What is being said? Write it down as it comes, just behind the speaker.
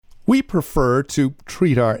We prefer to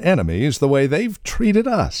treat our enemies the way they've treated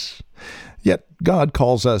us. Yet God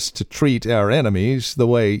calls us to treat our enemies the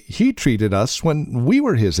way He treated us when we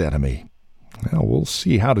were His enemy. Well, we'll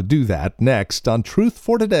see how to do that next on Truth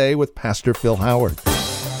for Today with Pastor Phil Howard.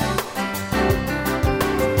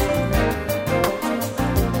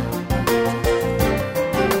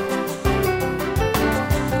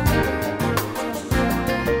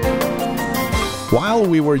 While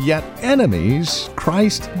we were yet enemies,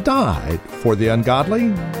 Christ died for the ungodly.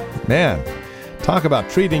 Man, talk about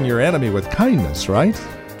treating your enemy with kindness, right?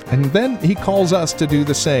 And then He calls us to do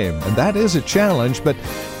the same. And that is a challenge, but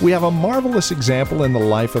we have a marvelous example in the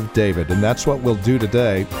life of David, and that's what we'll do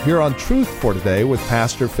today here on Truth for Today with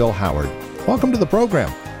Pastor Phil Howard. Welcome to the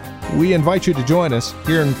program. We invite you to join us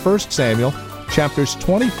here in 1 Samuel chapters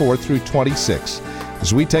 24 through 26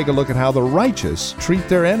 as we take a look at how the righteous treat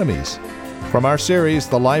their enemies. From our series,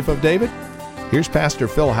 The Life of David, here's Pastor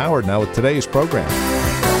Phil Howard now with today's program.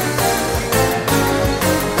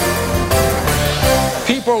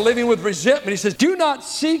 People are living with resentment. He says, do not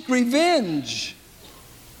seek revenge.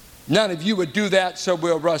 None of you would do that, so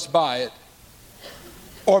we'll rush by it.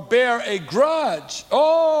 Or bear a grudge.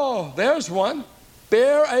 Oh, there's one.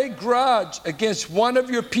 Bear a grudge against one of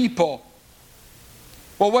your people.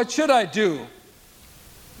 Well, what should I do?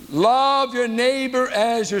 Love your neighbor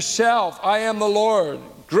as yourself. I am the Lord.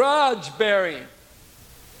 Grudge bearing.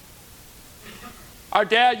 Our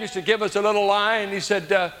dad used to give us a little line. He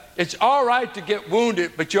said, it's all right to get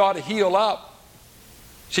wounded, but you ought to heal up.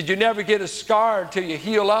 He said, you never get a scar until you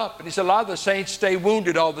heal up. And he said, a lot of the saints stay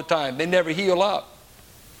wounded all the time. They never heal up.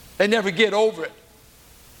 They never get over it.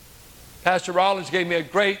 Pastor Rollins gave me a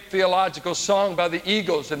great theological song by the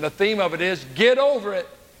Eagles, and the theme of it is, get over it.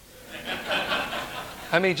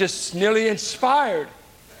 I mean, just nearly inspired.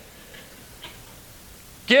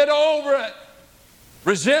 Get over it.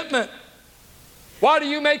 Resentment. Why do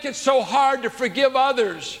you make it so hard to forgive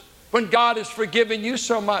others when God has forgiven you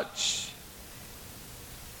so much?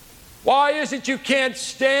 Why is it you can't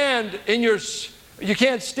stand in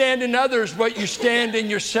others what you stand in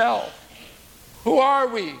yourself? Who are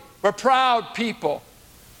we? We're proud people.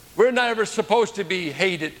 We're never supposed to be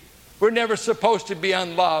hated. We're never supposed to be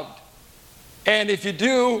unloved. And if you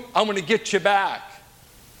do, I'm going to get you back.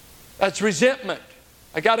 That's resentment.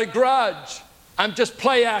 I got a grudge. I'm just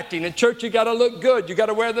play acting. In church, you got to look good. You got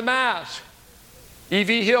to wear the mask.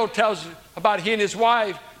 E.V. Hill tells about he and his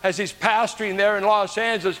wife, as he's pastoring there in Los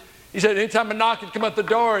Angeles, he said anytime a knock would come at the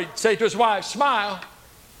door, he'd say to his wife, smile.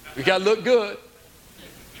 You got to look good.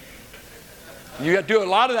 You got to do a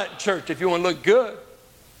lot of that in church if you want to look good.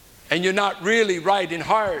 And you're not really right in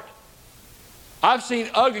heart. I've seen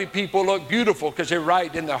ugly people look beautiful because they're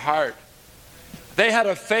right in their heart. They had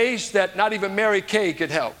a face that not even Mary Kay could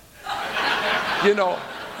help.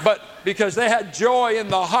 But because they had joy in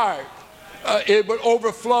the heart, it would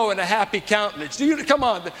overflow in a happy countenance. Come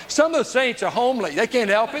on, some of the saints are homely. They can't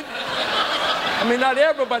help it. I mean, not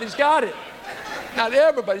everybody's got it. Not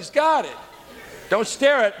everybody's got it. Don't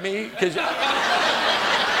stare at me because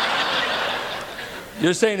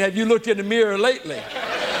you're saying, have you looked in the mirror lately?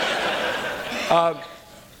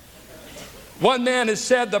 One man has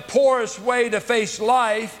said the poorest way to face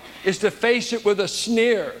life is to face it with a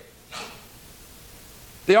sneer.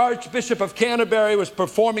 The Archbishop of Canterbury was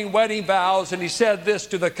performing wedding vows, and he said this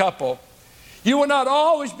to the couple: you will not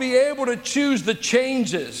always be able to choose the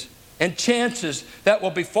changes and chances that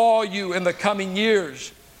will befall you in the coming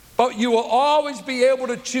years, but you will always be able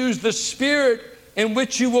to choose the spirit in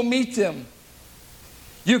which you will meet them.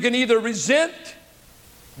 You can either resent,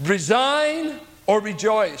 resign, or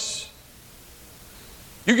rejoice.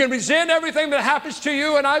 You can resent everything that happens to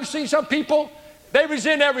you, and I've seen some people, they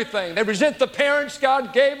resent everything. They resent the parents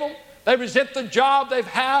God gave them. They resent the job they've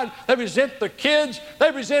had. They resent the kids.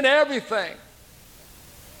 They resent everything.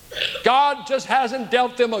 God just hasn't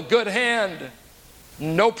dealt them a good hand.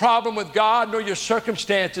 No problem with God nor your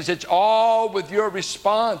circumstances. It's all with your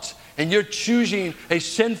response. And you're choosing a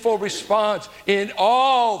sinful response. In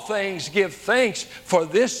all things give thanks, for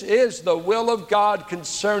this is the will of God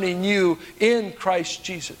concerning you in Christ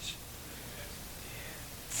Jesus.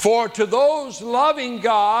 For to those loving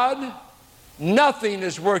God, nothing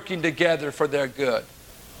is working together for their good.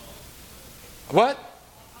 What?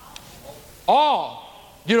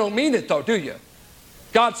 All. You don't mean it though, do you?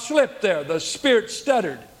 God slipped there. The Spirit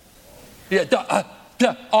stuttered. Yeah,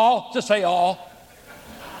 all. Just say all.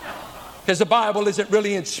 Because the Bible isn't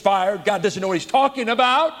really inspired. God doesn't know what He's talking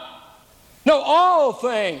about. No, all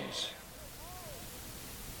things.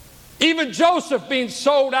 Even Joseph being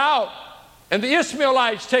sold out and the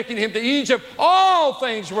Ishmaelites taking him to Egypt, all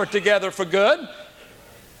things work together for good.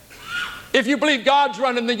 If you believe God's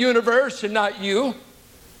running the universe and not you,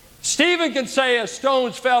 Stephen can say as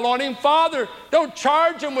stones fell on him, Father, don't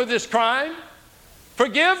charge them with this crime.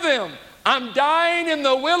 Forgive them. I'm dying in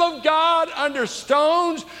the will of God under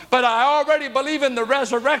stones, but I already believe in the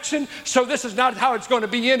resurrection, so this is not how it's going to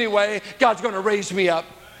be anyway. God's going to raise me up.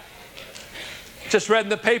 Just read in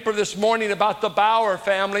the paper this morning about the Bauer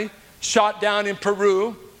family shot down in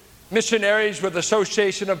Peru. Missionaries with the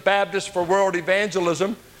Association of Baptists for World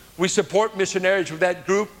Evangelism. We support missionaries with that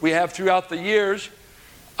group. We have throughout the years.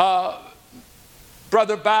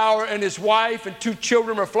 Brother Bauer and his wife and 2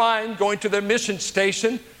 children are flying, going to their mission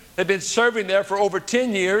station. They've been serving there for over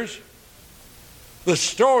 10 years. The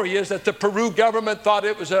story is that the Peru government thought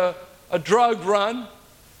it was a drug run,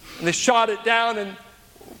 and they shot it down, and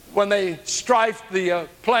when they strafed the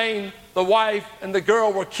plane, the wife and the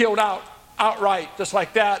girl were killed outright, just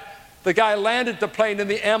like that. The guy landed the plane in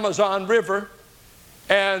the Amazon River,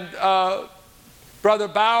 and Brother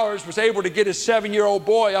Bowers was able to get his 7-year-old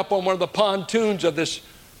boy up on one of the pontoons of this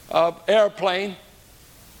airplane.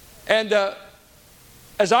 And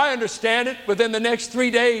as I understand it, within the next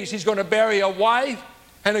 3 days, he's going to bury a wife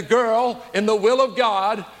and a girl in the will of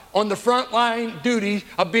God on the front line duty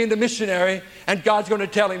of being a missionary, and God's going to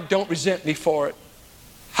tell him, don't resent me for it.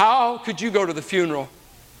 How could you go to the funeral?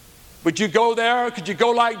 Would you go there? Could you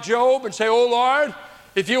go like Job and say, oh Lord,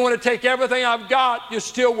 if you want to take everything I've got, you're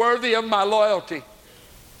still worthy of my loyalty.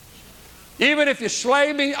 Even if you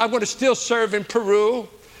slay me, I'm going to still serve in Peru.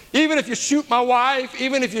 Even if you shoot my wife,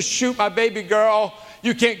 even if you shoot my baby girl,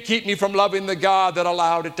 you can't keep me from loving the God that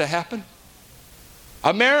allowed it to happen.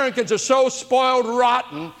 Americans are so spoiled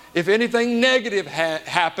rotten, if anything negative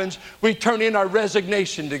happens, we turn in our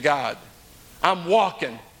resignation to God. I'm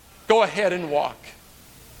walking. Go ahead and walk.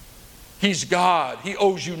 He's God. He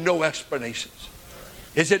owes you no explanations.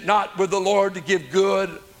 Is it not with the Lord to give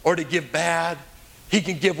good or to give bad? He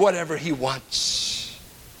can give whatever He wants.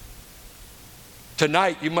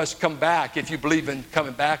 Tonight you must come back if you believe in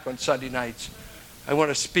coming back on Sunday nights. I want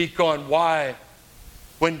to speak on why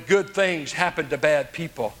when good things happen to bad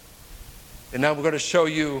people. And now we're going to show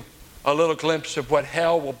you a little glimpse of what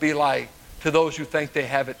hell will be like to those who think they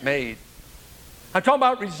have it made. I'm talking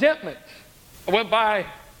about resentment. I went by,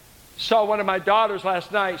 saw one of my daughters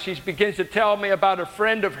last night. She begins to tell me about a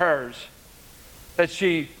friend of hers that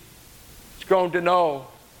she's grown to know.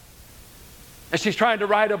 And she's trying to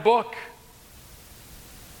write a book.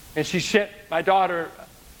 And she sent my daughter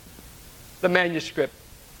the manuscript.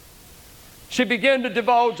 She began to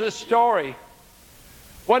divulge this story.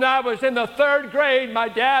 When I was in the 3rd grade, my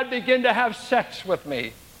dad began to have sex with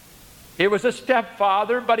me. He was a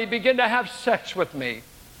stepfather, but he began to have sex with me.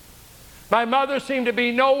 My mother seemed to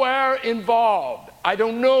be nowhere involved. I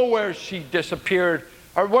don't know where she disappeared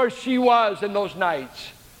or where she was in those nights.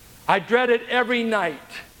 I dreaded every night,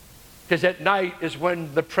 because at night is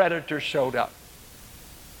when the predator showed up.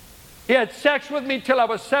 He had sex with me till I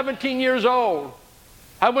was 17 years old.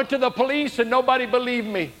 I went to the police and nobody believed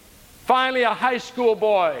me. Finally, a high school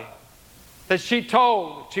boy that she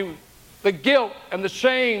told, the guilt and the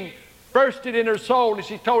shame bursted in her soul, and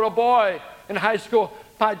she told a boy in high school,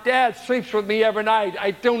 my dad sleeps with me every night.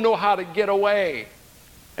 I don't know how to get away.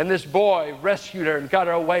 And this boy rescued her and got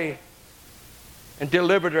her away and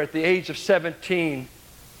delivered her at the age of 17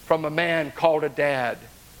 from a man called a dad.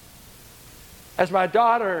 As my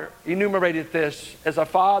daughter enumerated this, as a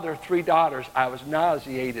father of 3 daughters, I was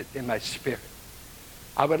nauseated in my spirit.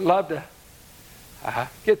 I would love to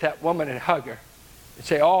get that woman and hug her and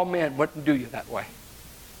say, all men wouldn't do you that way.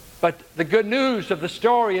 But the good news of the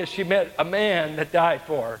story is she met a man that died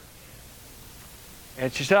for her.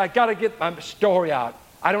 And she said, I got to get my story out.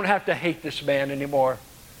 I don't have to hate this man anymore.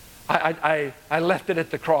 I left it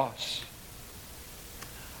at the cross.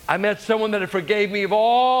 I met someone that forgave me of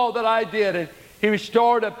all that I did, and He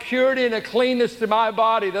restored a purity and a cleanness to my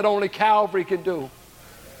body that only Calvary can do.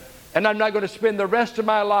 And I'm not going to spend the rest of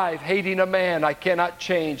my life hating a man I cannot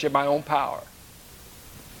change in my own power.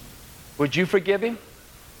 Would you forgive him?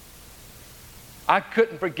 I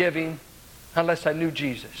couldn't forgive him unless I knew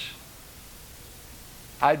Jesus.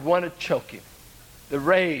 I'd want to choke him. The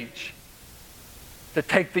rage to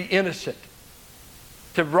take the innocent,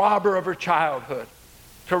 to rob her of her childhood,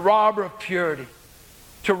 to rob her of purity,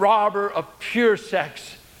 to rob her of pure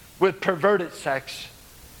sex with perverted sex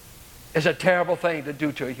is a terrible thing to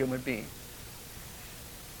do to a human being.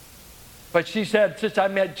 But she said, since I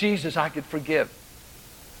met Jesus, I could forgive.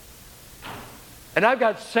 And I've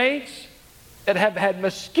got saints that have had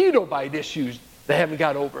mosquito bite issues they haven't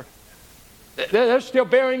got over. They're still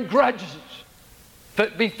bearing grudges.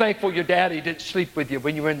 But be thankful your daddy didn't sleep with you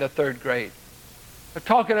when you were in the 3rd grade. I'm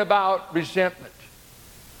talking about resentment.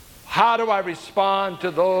 How do I respond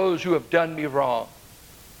to those who have done me wrong?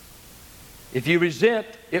 If you resent,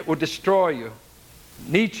 it will destroy you.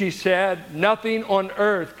 Nietzsche said, nothing on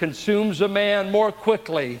earth consumes a man more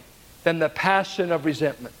quickly than the passion of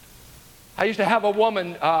resentment. I used to have a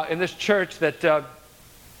woman in this church that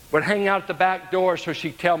would hang out at the back door so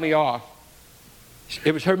she'd tell me off.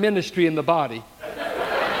 It was her ministry in the body.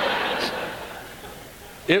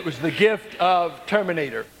 It was the gift of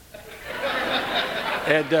Terminator.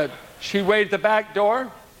 And she waited at the back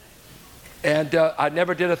door, and I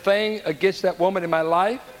never did a thing against that woman in my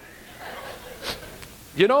life.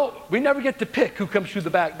 You know, we never get to pick who comes through the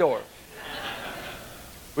back door.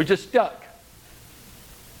 We're just stuck.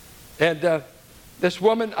 And this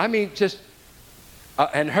woman, I mean, just,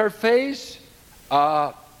 and her face,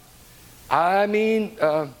 Mary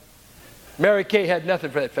Kay had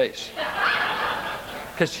nothing for that face.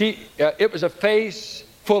 Because it was a face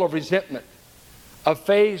full of resentment, a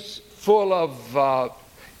face full of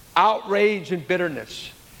outrage and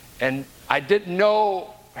bitterness. And I didn't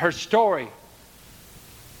know her story.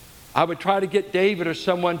 I would try to get David or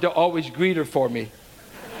someone to always greet her for me.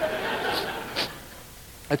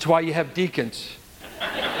 That's why you have deacons.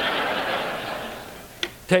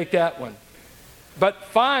 Take that one. But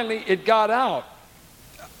finally, it got out.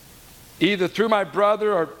 Either through my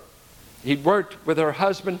brother or he'd worked with her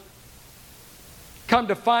husband. Come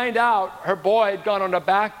to find out, her boy had gone on a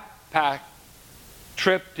backpack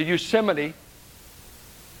trip to Yosemite,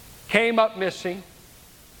 came up missing.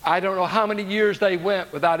 I don't know how many years they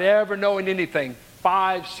went without ever knowing anything.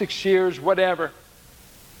 5, 6 years, whatever.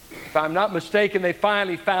 If I'm not mistaken, they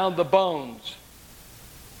finally found the bones.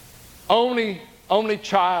 Only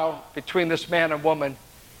child between this man and woman.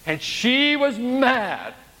 And she was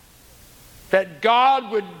mad that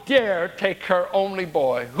God would dare take her only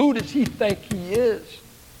boy. Who does he think he is?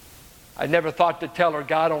 I never thought to tell her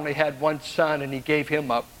God only had one son and he gave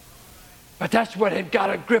him up. But that's what had got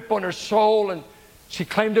a grip on her soul, and she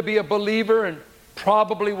claimed to be a believer and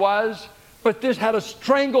probably was. But this had a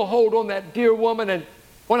stranglehold on that dear woman. And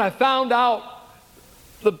when I found out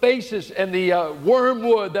the basis and the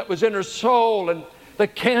wormwood that was in her soul and the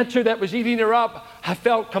cancer that was eating her up, I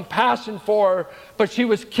felt compassion for her. But she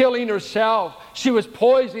was killing herself. She was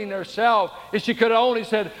poisoning herself. If she could have only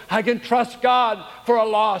said, I can trust God for a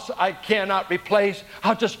loss I cannot replace.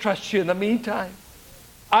 I'll just trust you in the meantime.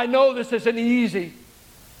 I know this isn't easy.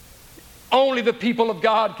 Only the people of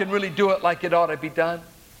God can really do it like it ought to be done.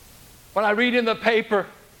 When I read in the paper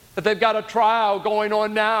that they've got a trial going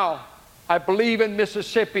on now, I believe in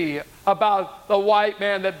Mississippi, about the white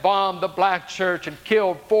man that bombed the black church and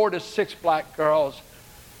killed 4 to 6 black girls.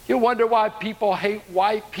 You wonder why people hate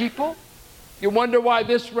white people? You wonder why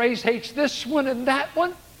this race hates this one and that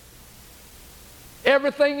one?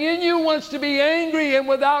 Everything in you wants to be angry, and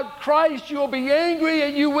without Christ you'll be angry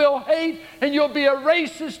and you will hate and you'll be a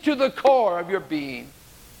racist to the core of your being.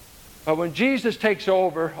 But when Jesus takes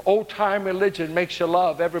over, old-time religion makes you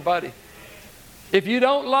love everybody. If you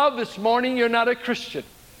don't love this morning, you're not a Christian.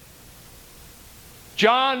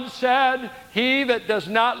 John said, he that does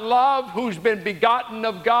not love who's been begotten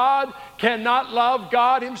of God cannot love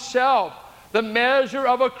God himself. The measure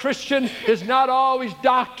of a Christian is not always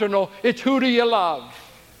doctrinal. It's who do you love?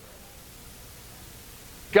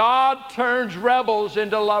 God turns rebels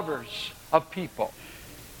into lovers of people.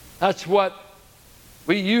 That's what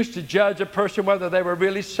we used to judge a person whether they were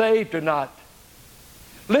really saved or not.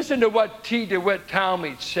 Listen to what T. DeWitt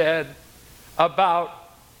Talmage said about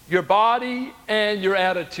your body and your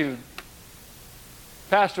attitude.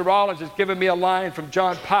 Pastor Rollins has given me a line from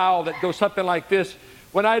John Powell that goes something like this.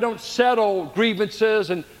 When I don't settle grievances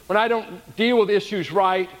and when I don't deal with issues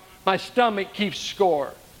right, my stomach keeps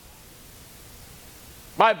score.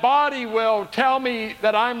 My body will tell me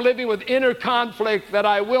that I'm living with inner conflict that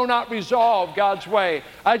I will not resolve God's way.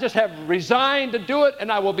 I just have resigned to do it,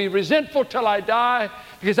 and I will be resentful till I die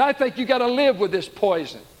because I think you got to live with this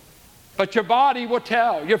poison. But your body will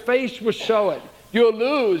tell. Your face will show it. You'll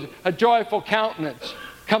lose a joyful countenance.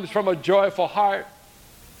 Comes from a joyful heart.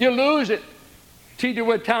 You lose it. T.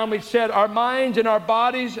 DeWitt Talmage said, our minds and our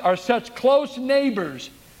bodies are such close neighbors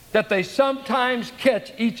that they sometimes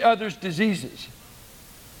catch each other's diseases.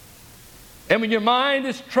 And when your mind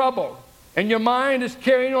is troubled and your mind is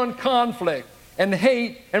carrying on conflict and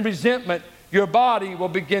hate and resentment, your body will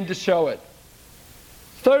begin to show it.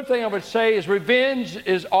 Third thing I would say is revenge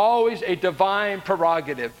is always a divine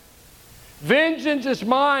prerogative. Vengeance is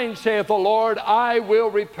mine, saith the Lord, I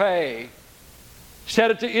will repay. He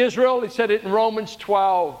said it to Israel. He said it in Romans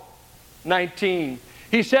 12:19.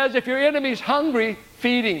 He says, if your enemy's hungry,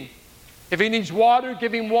 feed him. If he needs water,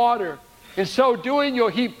 give him water. In so doing, you'll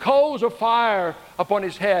heap coals of fire upon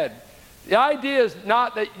his head. The idea is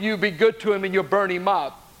not that you be good to him and you'll burn him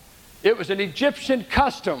up. It was an Egyptian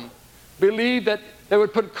custom, believed that they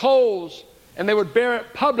would put coals and they would bear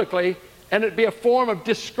it publicly, and it'd be a form of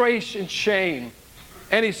disgrace and shame.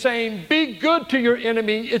 And he's saying, be good to your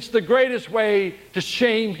enemy. It's the greatest way to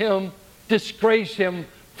shame him, disgrace him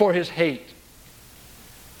for his hate.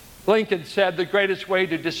 Lincoln said the greatest way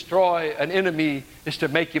to destroy an enemy is to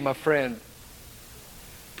make him a friend.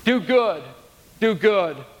 Do good, do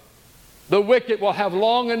good. The wicked will have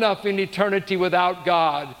long enough in eternity without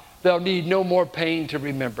God. They'll need no more pain to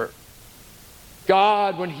remember.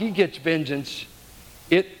 God, when he gets vengeance,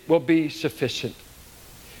 it will be sufficient.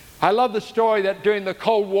 I love the story that during the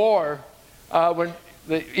Cold War, when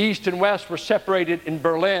the East and West were separated in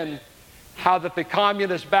Berlin, how that the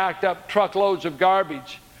communists backed up truckloads of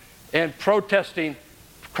garbage and protesting,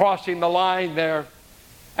 crossing the line there.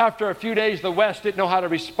 After a few days, the West didn't know how to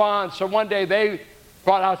respond, so one day they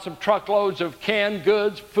brought out some truckloads of canned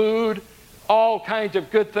goods, food, all kinds of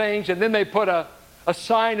good things, and then they put a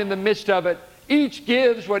sign in the midst of it, each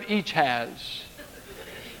gives what each has.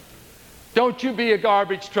 Don't you be a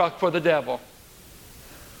garbage truck for the devil.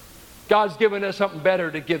 God's given us something better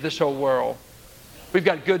to give this whole world. We've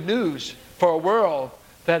got good news for a world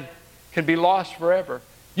that can be lost forever.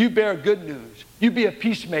 You bear good news. You be a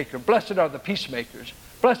peacemaker. Blessed are the peacemakers.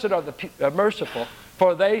 Blessed are the merciful,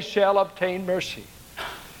 for they shall obtain mercy.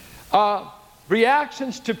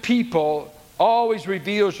 Reactions to people always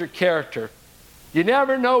reveals your character. You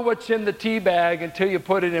never know what's in the tea bag until you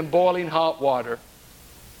put it in boiling hot water.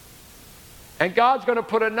 And God's going to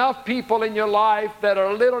put enough people in your life that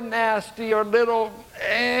are a little nasty or a little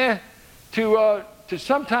to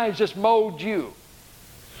sometimes just mold you.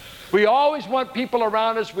 We always want people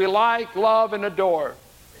around us we like, love, and adore.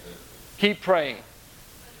 Keep praying.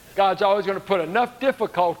 God's always going to put enough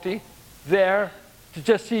difficulty there to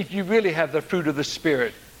just see if you really have the fruit of the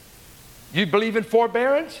Spirit. You believe in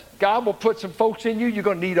forbearance? God will put some folks in you. You're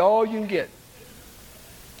going to need all you can get.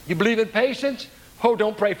 You believe in patience? Oh,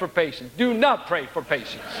 don't pray for patience. Do not pray for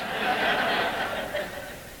patience.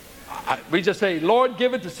 We just say, Lord,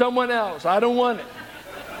 give it to someone else. I don't want it.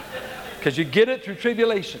 Because you get it through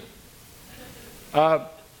tribulation.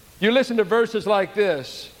 You listen to verses like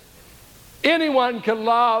this. Anyone can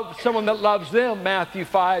love someone that loves them, Matthew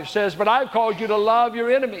 5 says, but I've called you to love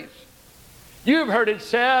your enemies. You've heard it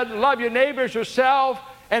said, love your neighbors yourself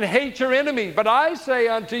and hate your enemy. But I say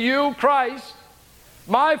unto you, Christ,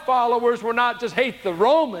 my followers will not just hate the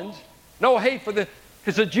Romans, no hate for the,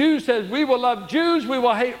 because the Jew says, we will love Jews, we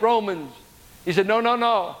will hate Romans. He said,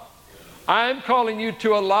 no. I'm calling you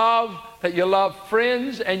to a love that you love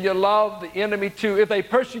friends and you love the enemy too. If they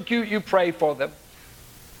persecute you, pray for them.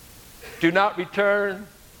 Do not return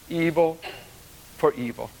evil for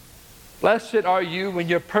evil. Blessed are you when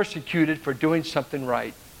you're persecuted for doing something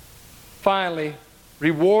right. Finally,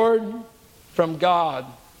 reward from God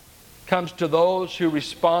comes to those who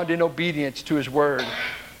respond in obedience to His Word.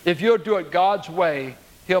 If you'll do it God's way,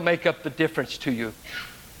 He'll make up the difference to you.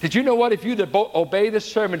 Did you know what? If you obey this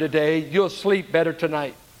sermon today, you'll sleep better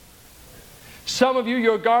tonight. Some of you,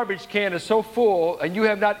 your garbage can is so full and you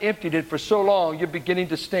have not emptied it for so long, you're beginning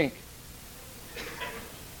to stink.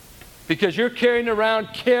 Because you're carrying around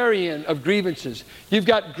carrion of grievances. You've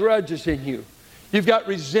got grudges in you. You've got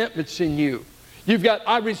resentments in you. You've got,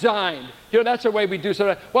 I resigned. You know, that's the way we do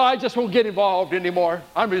something. Well, I just won't get involved anymore.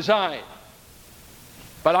 I'm resigned.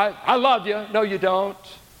 But I love you. No, you don't.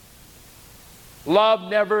 Love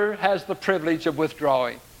never has the privilege of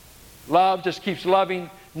withdrawing. Love just keeps loving.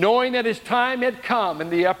 Knowing that His time had come in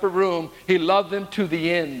the upper room, He loved them to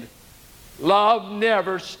the end. Love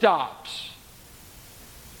never stops.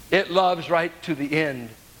 It loves right to the end,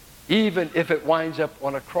 even if it winds up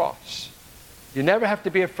on a cross. You never have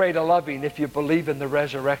to be afraid of loving if you believe in the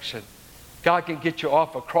resurrection. God can get you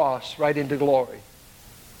off a cross right into glory.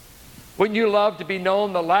 Wouldn't you love to be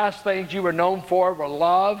known the last things you were known for were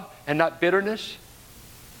love and not bitterness?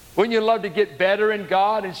 Wouldn't you love to get better in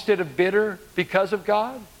God instead of bitter because of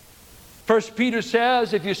God? 1 Peter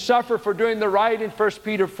says if you suffer for doing the right in 1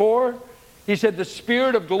 Peter 4, he said the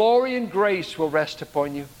Spirit of glory and grace will rest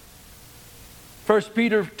upon you. 1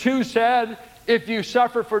 Peter 2 said if you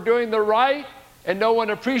suffer for doing the right and no one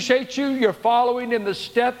appreciates you, you're following in the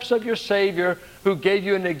steps of your Savior who gave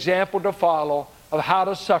you an example to follow of how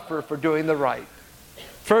to suffer for doing the right.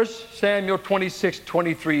 1 Samuel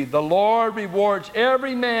 26:23, the Lord rewards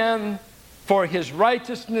every man for his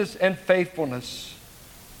righteousness and faithfulness.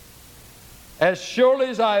 As surely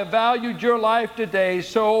as I have valued your life today,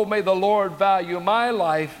 so may the Lord value my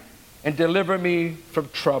life and deliver me from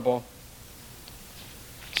trouble.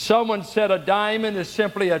 Someone said a diamond is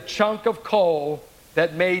simply a chunk of coal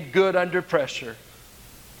that made good under pressure.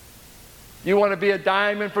 You want to be a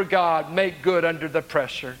diamond for God, make good under the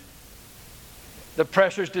pressure. The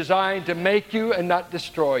pressure is designed to make you and not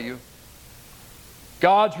destroy you.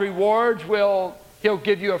 God's rewards He'll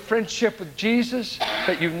give you a friendship with Jesus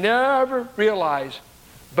that you never realize.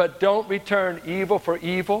 But don't return evil for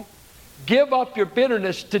evil. Give up your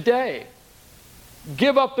bitterness today.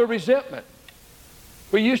 Give up the resentment.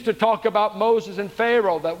 We used to talk about Moses and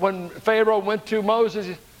Pharaoh, that when Pharaoh went to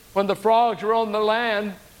Moses, when the frogs were on the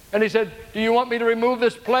land, and he said, do you want me to remove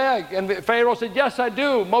this plague? And Pharaoh said, yes, I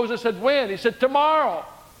do. Moses said, when? He said, tomorrow.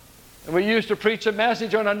 And we used to preach a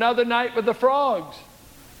message on another night with the frogs.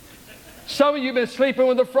 Some of you have been sleeping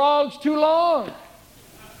with the frogs too long.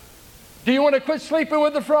 Do you want to quit sleeping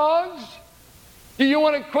with the frogs? Do you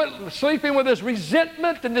want to quit sleeping with this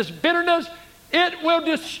resentment and this bitterness? It will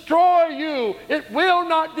destroy you. It will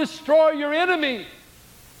not destroy your enemy.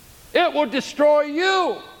 It will destroy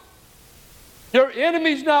you. Your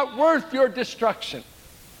enemy's not worth your destruction.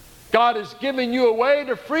 God has given you a way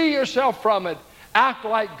to free yourself from it. Act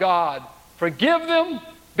like God. Forgive them,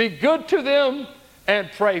 be good to them, and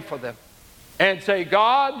pray for them. And say,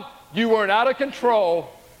 God, you weren't out of control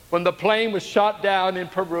when the plane was shot down in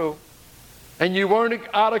Peru. And you weren't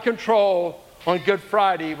out of control on Good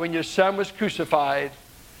Friday when your son was crucified.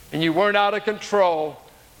 And you weren't out of control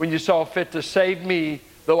when you saw fit to save me,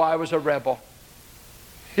 though I was a rebel.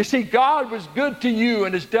 You see, God was good to you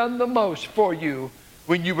and has done the most for you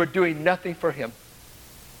when you were doing nothing for Him.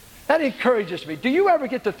 That encourages me. Do you ever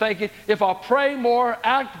get to thinking, if I'll pray more,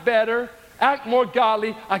 act better, act more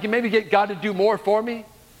godly, I can maybe get God to do more for me?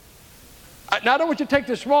 Now, I don't want you to take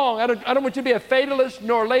this wrong. I don't want you to be a fatalist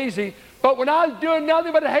nor lazy. But when I was doing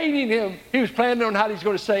nothing but hating Him, He was planning on how He's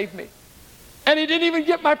going to save me. And He didn't even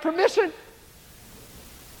get my permission.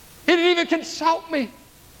 He didn't even consult me.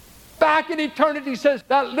 Back in eternity, He says,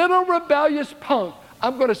 that little rebellious punk,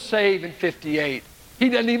 I'm going to save in 58. He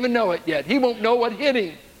doesn't even know it yet. He won't know what hit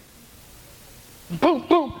him. Boom,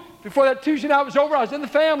 boom. Before that Tuesday night was over, I was in the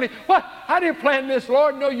family. What? I didn't plan this,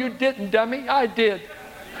 Lord. No, you didn't, dummy. I did.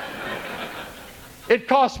 It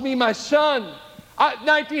cost me my son.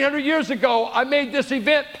 1900 years ago, I made this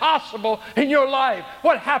event possible in your life.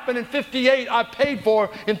 What happened in 58, I paid for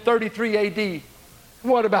in 33 AD.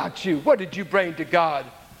 What about you? What did you bring to God?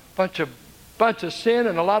 Bunch of sin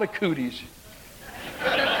and a lot of cooties.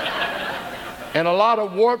 And a lot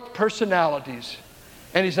of warped personalities.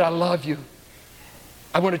 And He said, I love you.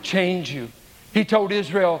 I want to change you. He told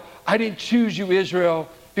Israel, I didn't choose you, Israel,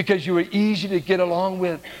 because you were easy to get along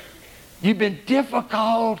with. You've been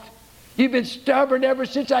difficult. You've been stubborn ever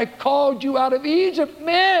since I called you out of Egypt.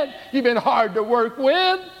 Man, you've been hard to work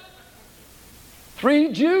with.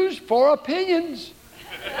 3 Jews, 4 opinions.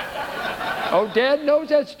 Oh, Dad knows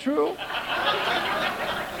that's true.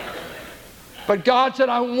 But God said,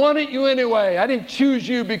 I wanted you anyway. I didn't choose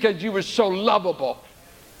you because you were so lovable.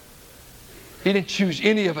 He didn't choose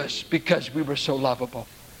any of us because we were so lovable.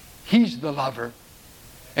 He's the lover.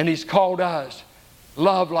 And He's called us,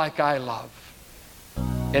 love like I love.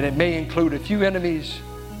 And it may include a few enemies.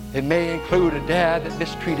 It may include a dad that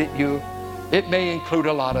mistreated you. It may include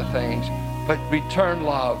a lot of things. But return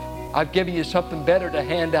love. I've given you something better to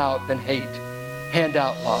hand out than hate. Hand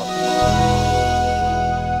out love.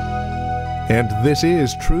 And this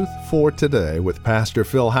is Truth for Today with Pastor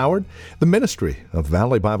Phil Howard, the ministry of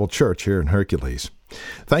Valley Bible Church here in Hercules.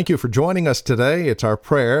 Thank you for joining us today. It's our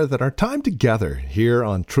prayer that our time together here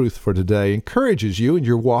on Truth for Today encourages you in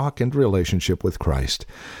your walk and relationship with Christ.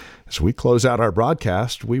 As we close out our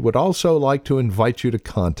broadcast, we would also like to invite you to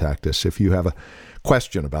contact us if you have a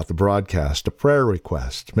question about the broadcast, a prayer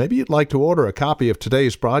request. Maybe you'd like to order a copy of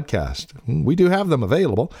today's broadcast. We do have them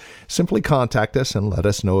available. Simply contact us and let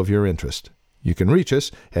us know of your interest. You can reach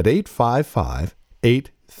us at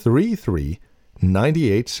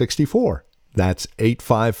 855-833-9864. That's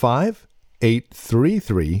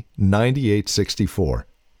 855-833-9864.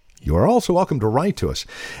 You are also welcome to write to us.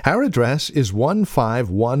 Our address is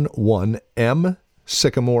 1511 M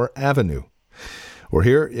Sycamore Avenue. We're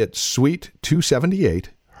here at Suite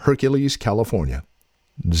 278, Hercules, California.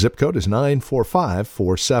 Zip code is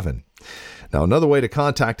 94547. Now, another way to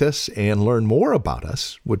contact us and learn more about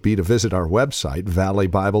us would be to visit our website,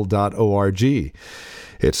 valleybible.org.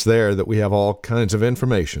 It's there that we have all kinds of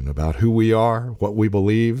information about who we are, what we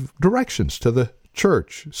believe, directions to the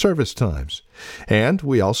church, service times. And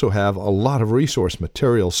we also have a lot of resource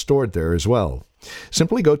material stored there as well.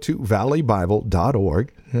 Simply go to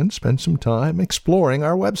valleybible.org and spend some time exploring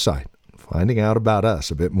our website, finding out about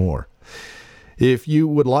us a bit more. If you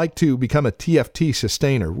would like to become a TFT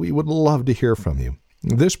sustainer, we would love to hear from you.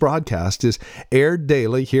 This broadcast is aired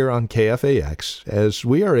daily here on KFAX as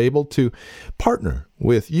we are able to partner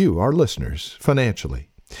with you, our listeners, financially.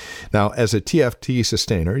 Now, as a TFT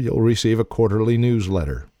sustainer, you'll receive a quarterly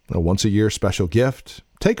newsletter, a once-a-year special gift.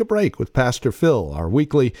 Take a break with Pastor Phil. Our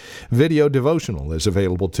weekly video devotional is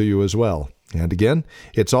available to you as well. And again,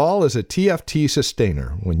 it's all as a TFT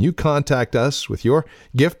sustainer. When you contact us with your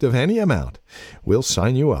gift of any amount, we'll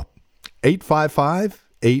sign you up.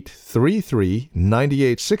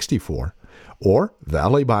 855-833-9864 or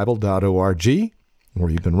valleybible.org, or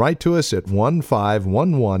you can write to us at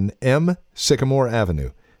 1511 M Sycamore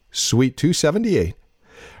Avenue, Suite 278,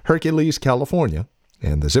 Hercules, California,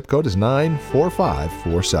 and the zip code is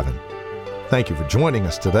 94547. Thank you for joining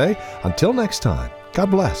us today. Until next time,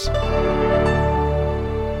 God bless.